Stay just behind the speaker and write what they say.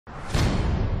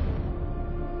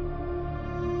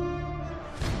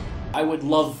I would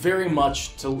love very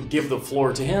much to give the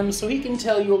floor to him so he can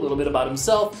tell you a little bit about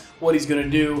himself, what he's going to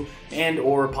do, and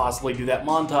or possibly do that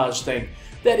montage thing.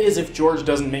 That is, if George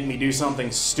doesn't make me do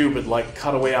something stupid like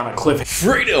cut away on a cliff.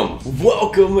 Freedom!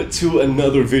 Welcome to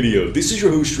another video. This is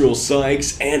your host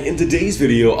RealSykes, and in today's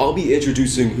video I'll be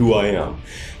introducing who I am.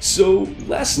 So,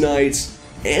 last night,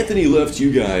 Anthony left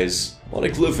you guys on a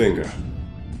cliffhanger.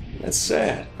 That's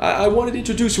sad. I wanted to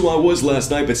introduce who I was last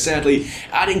night, but sadly,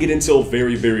 I didn't get until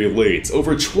very, very late.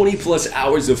 Over 20 plus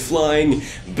hours of flying,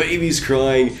 babies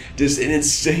crying, just an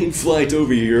insane flight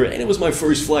over here, and it was my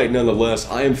first flight nonetheless.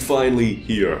 I am finally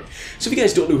here. So if you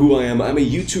guys don't know who I am, I'm a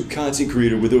YouTube content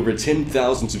creator with over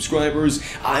 10,000 subscribers.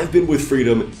 I've been with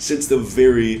Freedom since the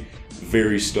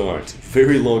very start.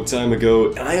 Very long time ago,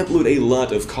 and I upload a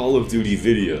lot of Call of Duty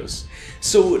videos.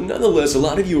 So nonetheless, a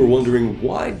lot of you are wondering,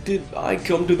 why did I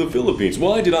come to the Philippines?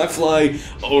 Why did I fly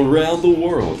around the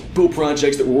world? Build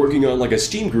projects that we're working on like a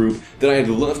Steam group that I'd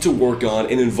love to work on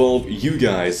and involve you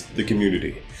guys, the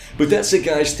community. But that's it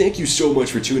guys, thank you so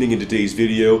much for tuning in today's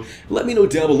video. Let me know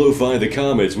down below via the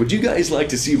comments, would you guys like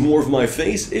to see more of my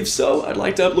face? If so, I'd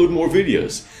like to upload more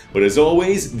videos. But as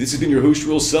always, this has been your host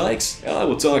RealSykes, and I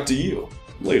will talk to you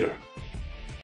later.